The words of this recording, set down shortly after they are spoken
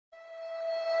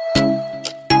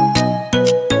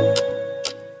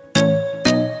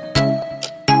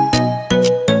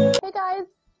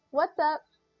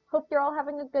Hope you're all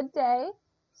having a good day.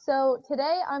 So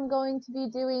today I'm going to be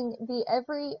doing the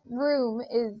every room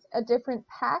is a different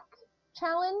pack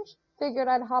challenge. Figured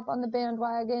I'd hop on the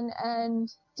bandwagon and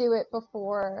do it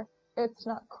before it's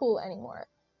not cool anymore.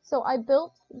 So I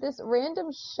built this random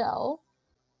shell.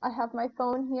 I have my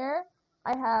phone here.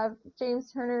 I have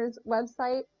James Turner's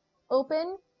website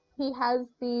open. He has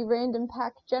the random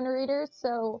pack generator,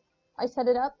 so I set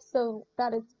it up so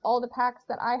that it's all the packs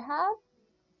that I have,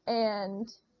 and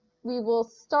we will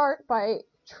start by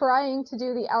trying to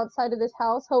do the outside of this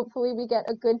house. Hopefully we get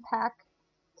a good pack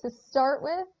to start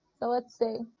with. So let's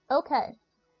see. Okay,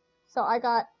 so I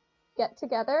got get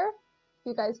together.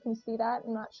 You guys can see that,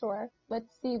 I'm not sure.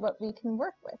 Let's see what we can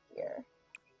work with here.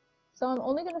 So I'm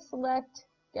only going to select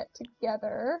get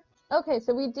together. Okay,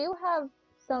 so we do have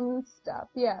some stuff.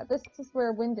 Yeah, this is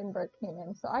where Windenburg came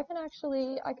in. So I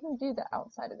can do the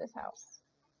outside of this house,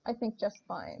 I think, just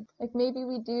fine. Like maybe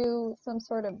we do some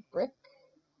sort of brick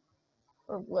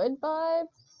or wood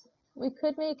vibes. We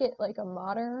could make it like a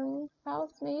modern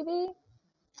house, maybe.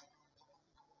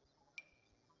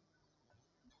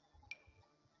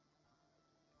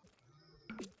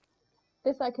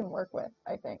 This I can work with,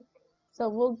 I think. So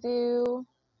we'll do,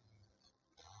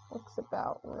 looks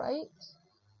about right.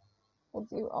 We'll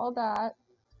do all that.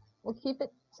 We'll keep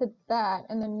it to that,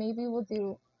 and then maybe we'll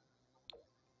do,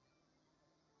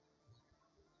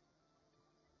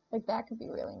 like that could be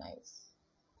really nice.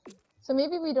 So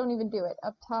maybe we don't even do it.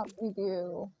 Up top we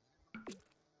do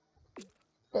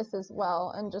this as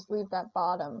well and just leave that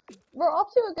bottom. We're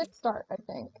off to a good start, I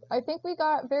think. I think we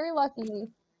got very lucky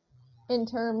in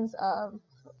terms of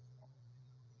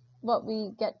what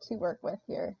we get to work with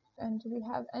here. And do we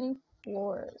have any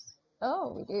floors?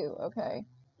 Oh, we do. Okay.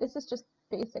 This is just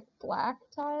basic black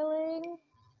tiling.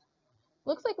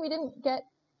 Looks like we didn't get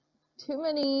too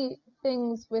many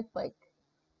things with like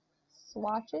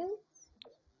swatches.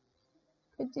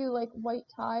 Could do like white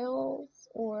tiles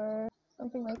or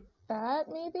something like that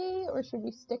maybe, or should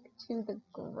we stick to the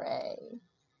gray?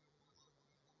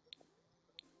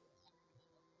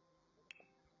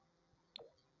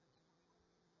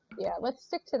 Yeah, let's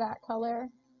stick to that color.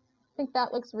 I think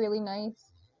that looks really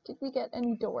nice. Did we get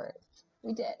any doors?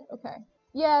 We did, okay.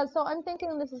 Yeah, so I'm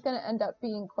thinking this is going to end up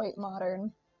being quite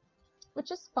modern,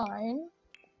 which is fine.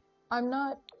 I'm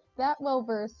not that well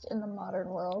versed in the modern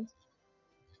world,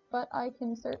 but I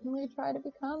can certainly try to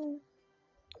become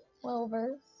well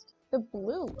versed. The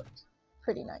blue looked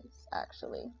pretty nice,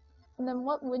 actually. And then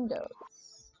what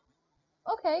windows?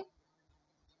 Okay,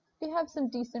 we have some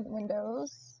decent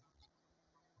windows.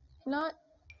 Not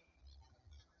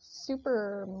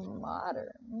super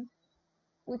modern.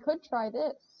 We could try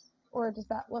this, or does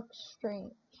that look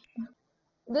strange?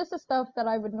 This is stuff that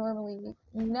I would normally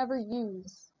never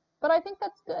use, but I think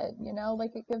that's good, you know,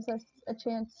 like it gives us a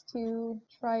chance to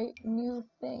try new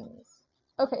things.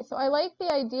 Okay, so I like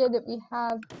the idea that we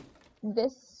have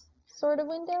this sort of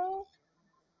window.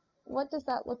 What does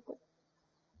that look like?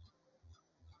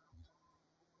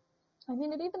 I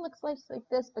mean, it even looks like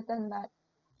this, but then that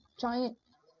giant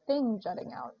thing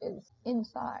jutting out is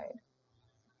inside.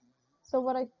 So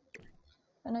what I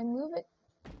move it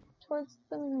towards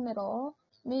the middle,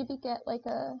 maybe get like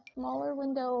a smaller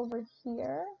window over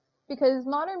here, because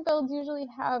modern builds usually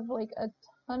have like a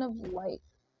ton of light.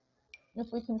 If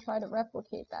we can try to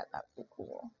replicate that, that would be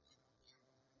cool.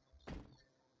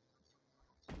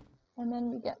 And then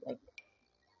we get like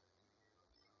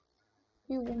a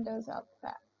few windows out the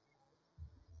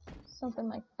back. Something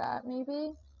like that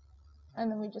maybe. And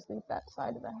then we just leave that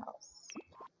side of the house.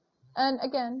 And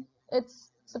again,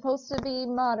 it's supposed to be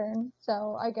modern,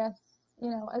 so I guess, you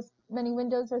know, as many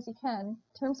windows as you can.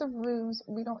 In terms of roofs,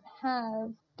 we don't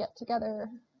have get together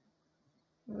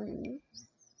roofs.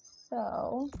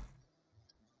 So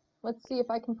let's see if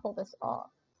I can pull this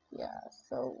off. Yeah,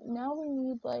 so now we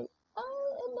need like,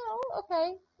 oh, no,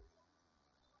 okay.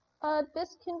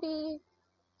 This can be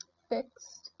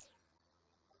fixed.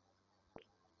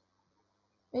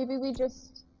 Maybe we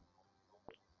just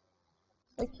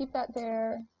like keep that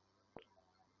there,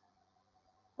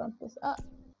 bump this up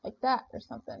like that or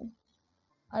something.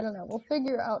 I don't know, we'll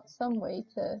figure out some way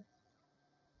to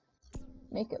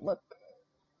make it look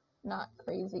not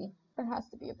crazy. There has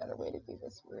to be a better way to do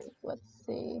this roof. Let's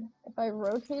see. If I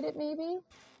rotate it maybe,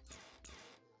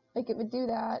 like it would do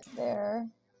that there,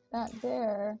 that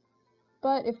there.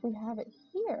 But if we have it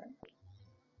here,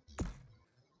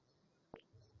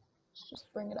 let's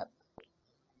just bring it up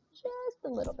just a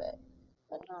little bit,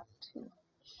 but not too much.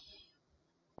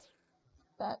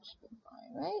 That should be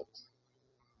fine, right?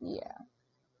 Yeah.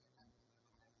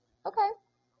 Okay,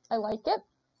 I like it.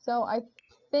 So I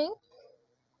think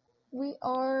we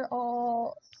are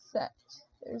all set.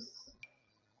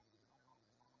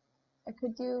 I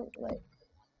could do like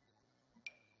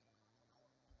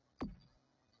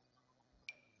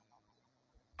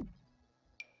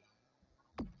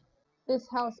this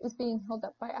house is being held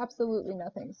up by absolutely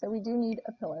nothing, so we do need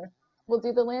a pillar. We'll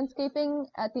do the landscaping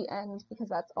at the end because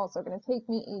that's also going to take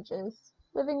me ages.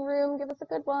 Living room, give us a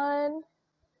good one.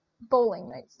 Bowling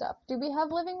night stuff. Do we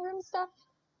have living room stuff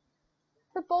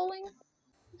for bowling?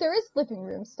 There is living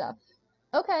room stuff.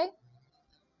 Okay.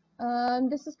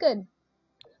 This is good.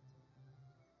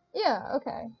 Yeah,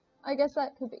 okay. I guess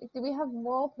that could be. Do we have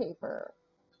wallpaper?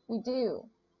 We do.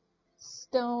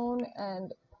 Stone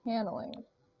and paneling.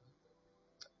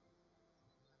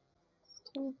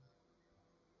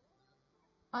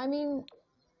 I mean,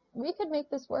 we could make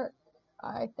this work,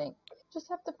 I think. Just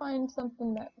have to find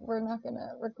something that we're not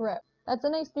gonna regret. That's a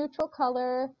nice neutral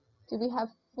color. Do we have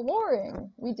flooring?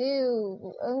 We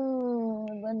do. Oh,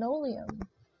 linoleum.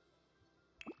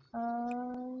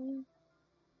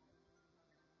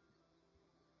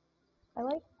 I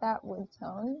like that wood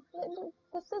tone.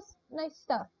 This is nice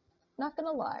stuff. Not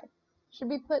gonna lie. Should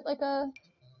we put like a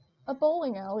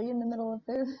bowling alley in the middle of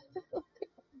there?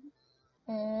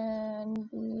 And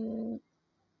the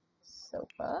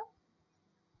sofa.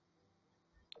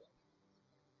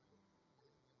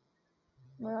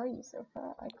 Where are you,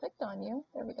 sofa? I clicked on you.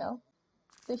 There we go.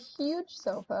 The huge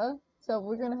sofa. So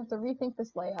we're gonna have to rethink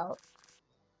this layout.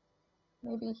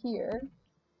 Maybe here.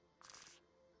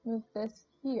 Move this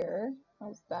here.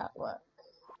 How's that look?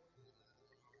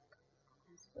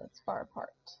 That's far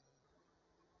apart.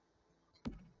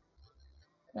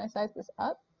 Can I size this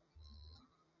up?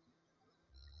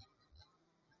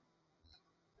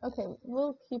 Okay,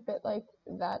 we'll keep it like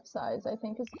that size, I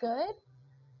think is good.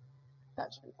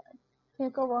 That should be fine.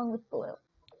 Can't go wrong with blue.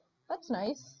 That's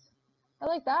nice. I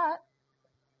like that.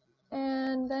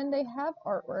 And then they have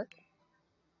artwork.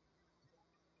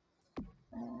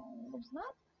 There's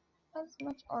not as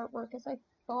much artwork as I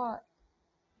thought.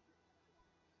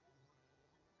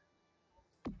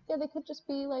 Yeah, they could just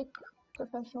be like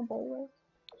professional bowler.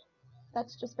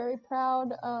 That's just very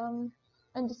proud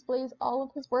and displays all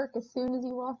of his work as soon as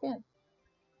you walk in.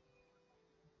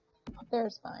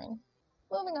 There's fine.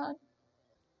 Moving on.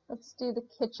 Let's do the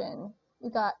kitchen. We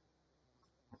got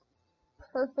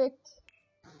perfect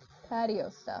patio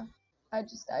stuff. I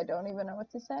don't even know what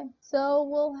to say. So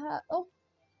we'll have, oh,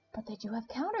 but they do have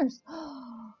counters.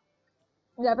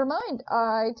 Never mind.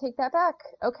 I take that back.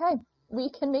 Okay. We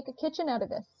can make a kitchen out of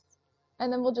this.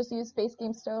 And then we'll just use Space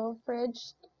Game stove,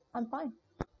 fridge. I'm fine.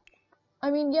 I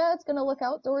mean, yeah, it's gonna look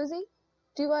outdoorsy.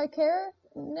 Do I care?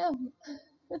 No.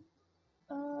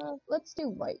 Let's do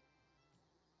white.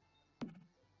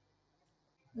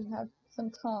 We have some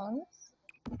tongs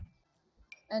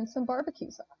and some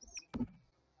barbecue sauce.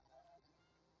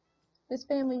 This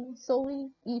family solely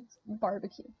eats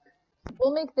barbecue.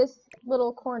 We'll make this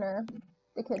little corner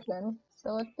the kitchen. So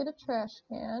let's get a trash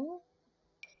can.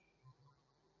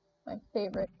 My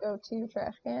favorite go-to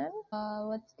trash can.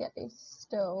 Let's get a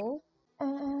stove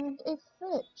and a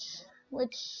fridge,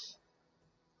 which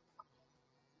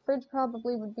fridge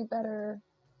probably would be better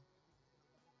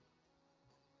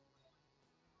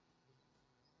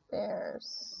there.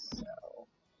 So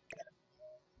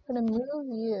I'm gonna move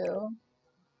you,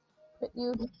 put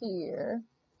you here.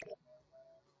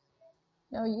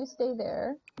 No, you stay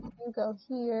there. You go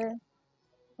here,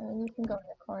 and then you can go in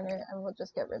the corner, and we'll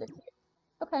just get rid of you.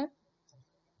 Okay.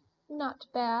 Not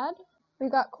bad. We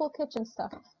got cool kitchen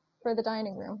stuff for the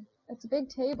dining room. It's a big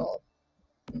table,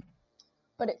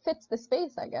 but it fits the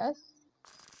space, I guess.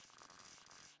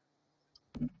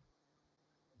 Can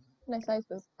I size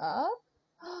those up?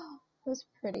 Those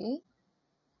pretty.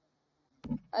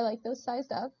 I like those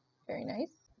sized up. Very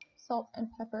nice. Salt and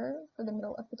pepper for the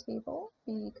middle of the table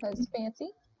because fancy.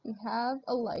 We have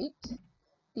a light.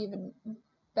 Even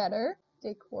better.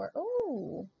 Decor.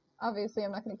 Oh, obviously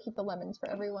I'm not going to keep the lemons for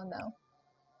everyone though.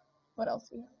 What else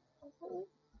do we have?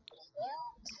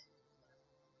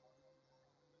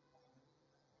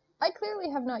 I clearly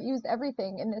have not used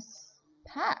everything in this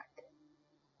pack.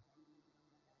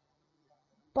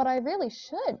 But I really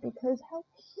should because how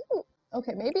cute.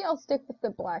 Okay, maybe I'll stick with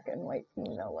the black and white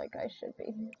theme though, like I should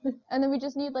be. And then we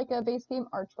just need like a base game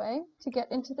archway to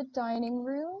get into the dining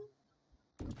room.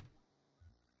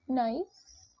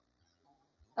 Nice.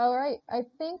 Alright, I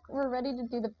think we're ready to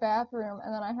do the bathroom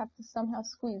and then I have to somehow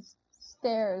squeeze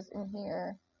stairs in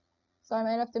here. So I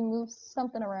might have to move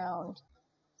something around.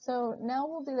 So now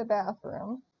we'll do the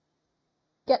bathroom.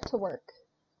 Get to work.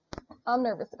 I'm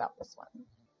nervous about this one.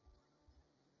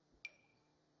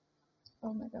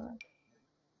 Oh my god.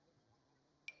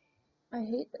 I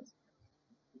hate this.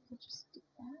 I'll just do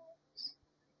that.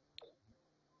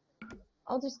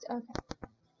 I'll just, okay.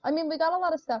 I mean, we got a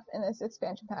lot of stuff in this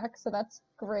expansion pack, so that's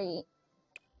great.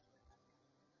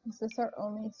 Is this our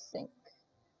only sink?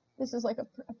 This is like a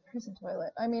prison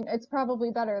toilet. I mean, it's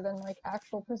probably better than like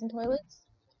actual prison toilets.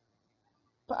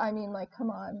 But I mean, like, come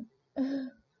on.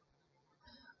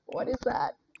 What is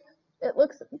that? It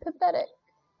looks pathetic.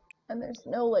 And there's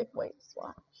no like white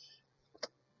swatch.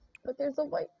 But there's a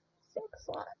white sink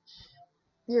swatch.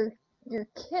 You're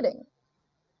kidding.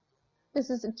 This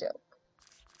is a joke.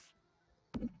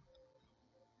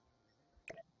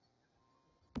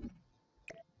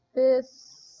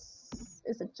 This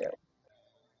is a joke.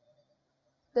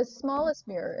 The smallest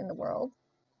mirror in the world.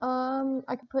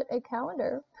 I could put a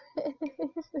calendar in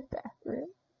the bathroom.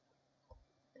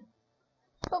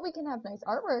 But we can have nice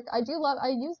artwork. I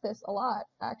use this a lot,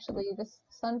 actually. This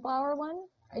sunflower one,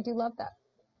 I do love that.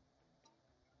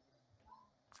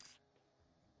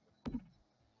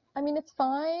 I mean, it's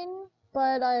fine,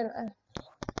 but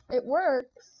it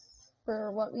works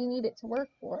for what we need it to work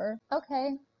for.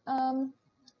 Okay,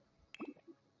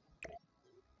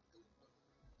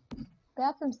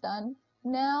 bathroom's done.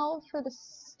 Now for the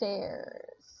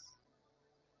stairs.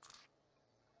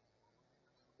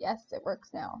 Yes, it works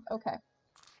now. Okay.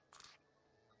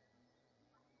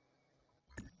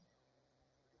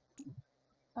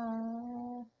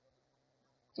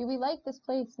 Do we like this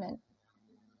placement?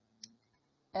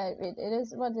 It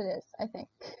is what it is, I think,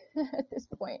 at this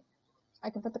point.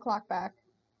 I can put the clock back.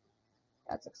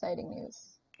 That's exciting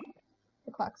news.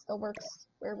 The clock still works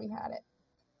where we had it.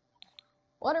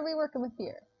 What are we working with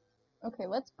here? Okay,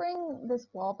 let's bring this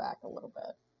wall back a little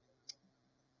bit.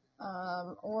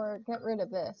 Or get rid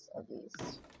of this, at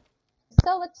least.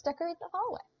 So let's decorate the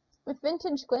hallway with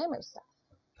vintage glamour stuff.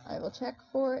 I will check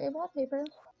for a wallpaper.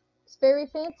 It's very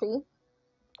fancy,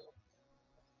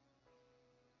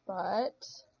 but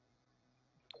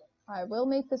I will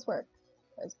make this work,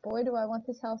 because boy do I want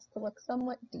this house to look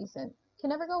somewhat decent. Can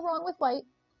never go wrong with white.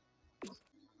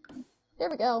 There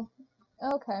we go.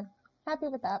 Okay, happy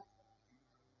with that.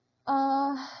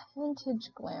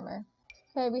 Vintage glamour.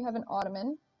 Okay, we have an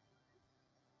ottoman.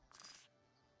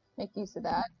 Make use of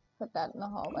that. Put that in the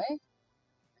hallway.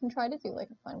 Can try to do like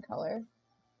a fun color.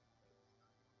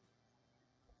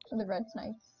 And the red's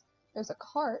nice. There's a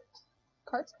cart.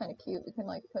 Cart's kind of cute. We can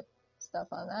like put stuff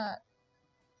on that.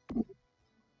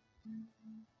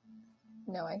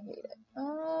 No, I hate it.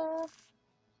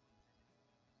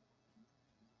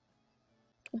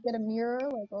 Get a mirror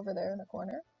like over there in the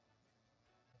corner.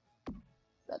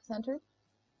 Is that centered?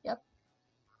 Yep.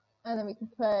 And then we can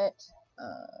put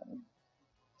a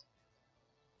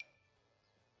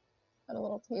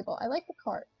little table. I like the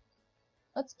cart.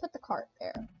 Let's put the cart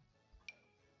there.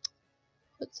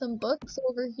 Put some books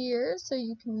over here so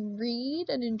you can read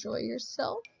and enjoy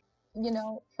yourself. You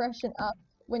know, freshen up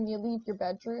when you leave your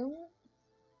bedroom.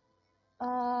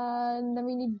 And then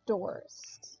we need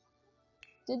doors.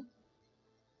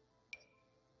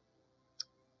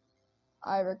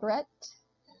 I regret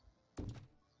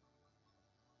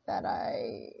that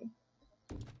I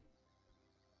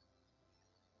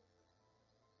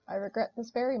regret this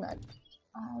very much.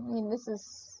 I mean, this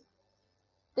is...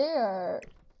 They are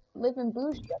living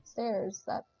bougie upstairs.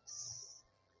 That's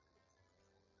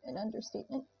an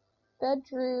understatement.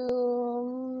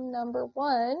 Bedroom number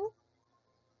 1.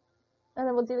 And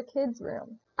then we'll do the kids'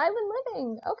 room. Island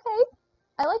living! Okay.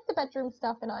 I like the bedroom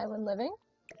stuff in island living.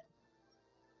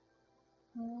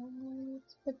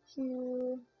 Let's put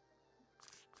you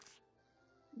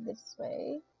this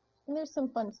way. And there's some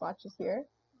fun swatches here.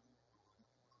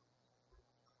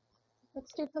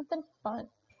 Let's do something fun.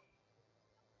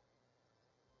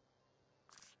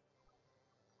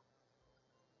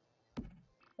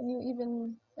 Can you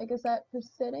even, like, is that for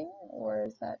sitting, or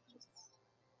is that just,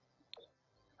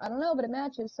 I don't know, but it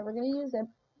matches, so we're gonna use it.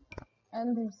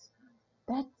 And there's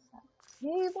bedside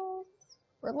tables.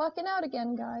 We're lucking out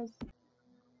again, guys.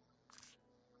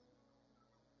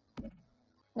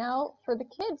 Now for the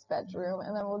kids' bedroom,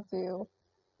 and then we'll do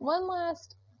one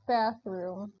last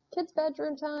bathroom. Kids'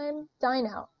 bedroom time, dine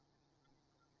out.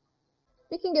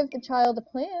 We can give the child a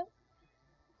plant.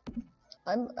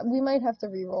 We might have to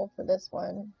re-roll for this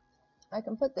one. I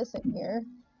can put this in here.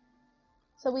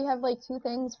 So we have like 2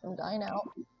 things from dine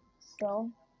out. So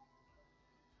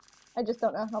I just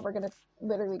don't know how we're gonna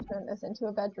literally turn this into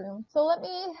a bedroom. So let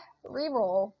me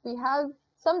re-roll. We have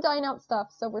some dine out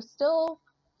stuff, so we're still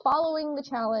following the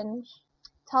challenge.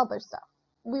 Toddler stuff.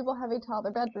 We will have a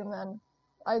toddler bedroom then.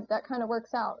 That kind of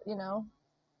works out, you know.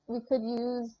 We could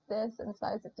use this and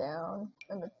size it down.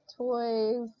 And the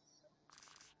toys.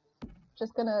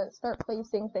 just gonna start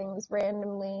placing things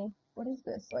randomly. What is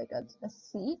this, like a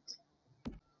seat?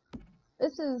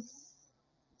 This is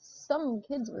some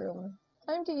kid's room.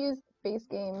 Time to use the base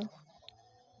game.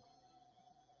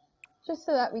 Just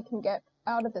so that we can get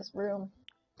out of this room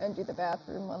and do the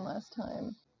bathroom one last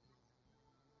time.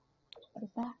 What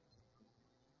is that?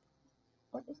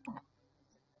 What is that?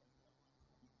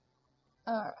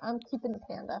 I'm keeping the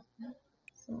panda.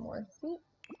 Some more. See?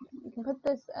 You can put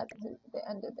this at the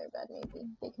end of their bed, maybe.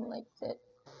 They can, like, sit.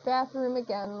 Bathroom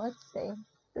again. Let's see.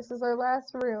 This is our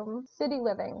last room. City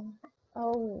living.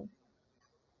 Oh.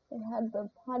 They had the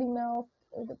potty mouth,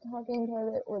 or the talking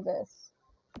toilet, or this.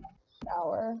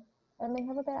 Shower. And they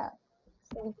have a bath.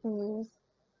 So we can use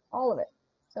all of it.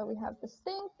 So we have the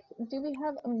sink. Do we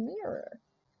have a mirror?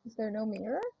 Is there no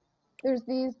mirror? There's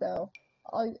these, though.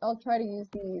 I'll try to use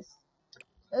these.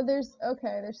 There's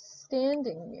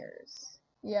standing mirrors.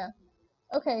 Yeah.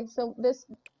 Okay, so this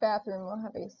bathroom will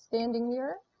have a standing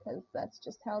mirror, because that's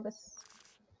just how this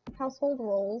household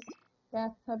rolls.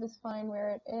 Bathtub is fine where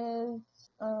it is.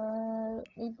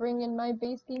 We bring in my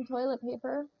base game toilet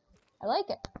paper. I like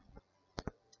it.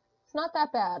 It's not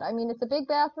that bad. I mean, it's a big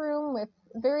bathroom with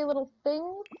very little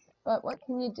things, but what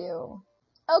can you do?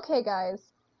 Okay,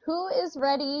 guys. Who is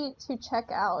ready to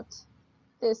check out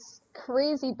this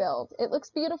crazy build? It looks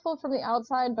beautiful from the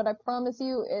outside, but I promise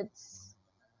you it's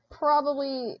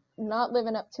probably not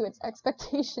living up to its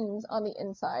expectations on the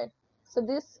inside. So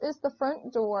this is the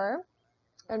front door,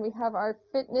 and we have our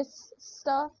fitness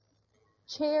stuff,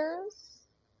 chairs.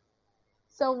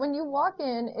 So when you walk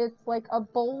in, it's like a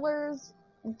bowler's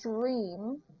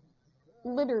dream.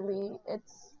 Literally,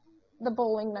 it's the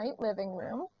bowling night living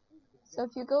room. So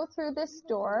if you go through this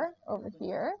door over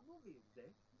here,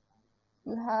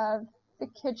 you have the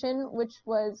kitchen, which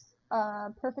was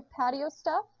perfect patio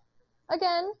stuff.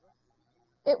 Again,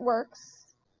 it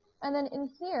works. And then in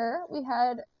here, we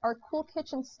had our cool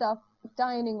kitchen stuff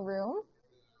dining room.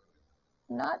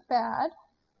 Not bad.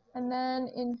 And then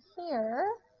in here,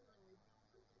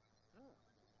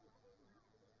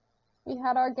 we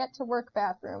had our get to work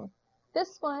bathroom.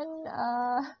 This one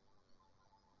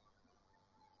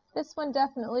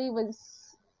definitely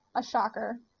was a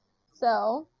shocker.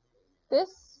 So,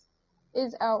 this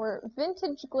is our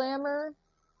vintage glamour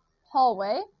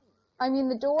hallway. I mean,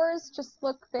 the doors just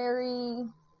look very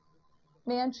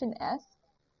mansion-esque,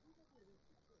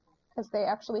 because they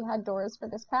actually had doors for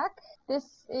this pack.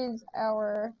 This is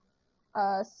our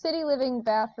city living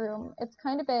bathroom. It's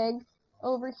kind of big.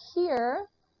 Over here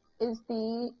is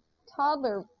the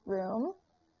toddler room.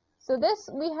 So this,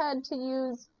 we had to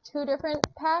use 2 different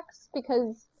packs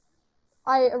because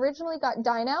I originally got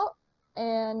Dine Out,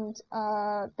 and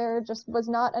there just was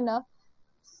not enough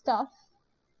stuff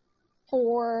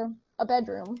for a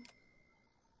bedroom.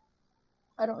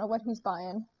 I don't know what he's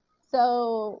buying.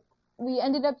 So we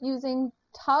ended up using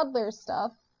toddler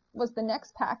stuff, was the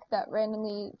next pack that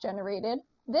randomly generated.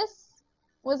 This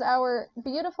was our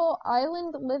beautiful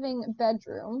island living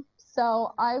bedroom.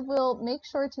 So I will make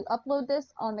sure to upload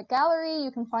this on the gallery.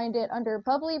 You can find it under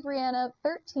Bubbly Brianna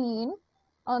 13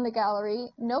 on the gallery.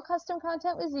 No custom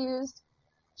content was used,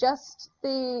 just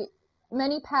the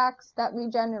many packs that we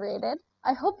generated.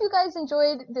 I hope you guys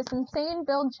enjoyed this insane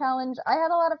build challenge. I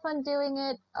had a lot of fun doing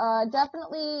it.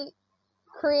 Definitely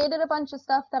created a bunch of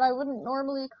stuff that I wouldn't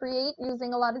normally create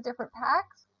using a lot of different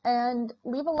packs. And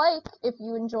leave a like if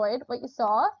you enjoyed what you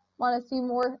saw. Want to see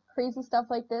more crazy stuff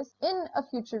like this in a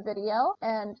future video.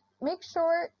 And make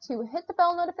sure to hit the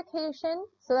bell notification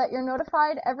so that you're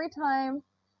notified every time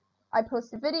I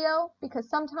post a video, because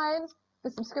sometimes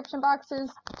the subscription boxes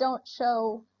don't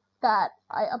show that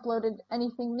I uploaded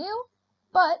anything new.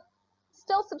 But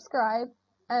still subscribe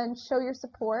and show your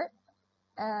support,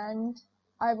 and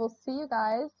I will see you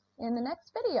guys in the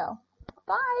next video.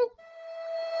 Bye!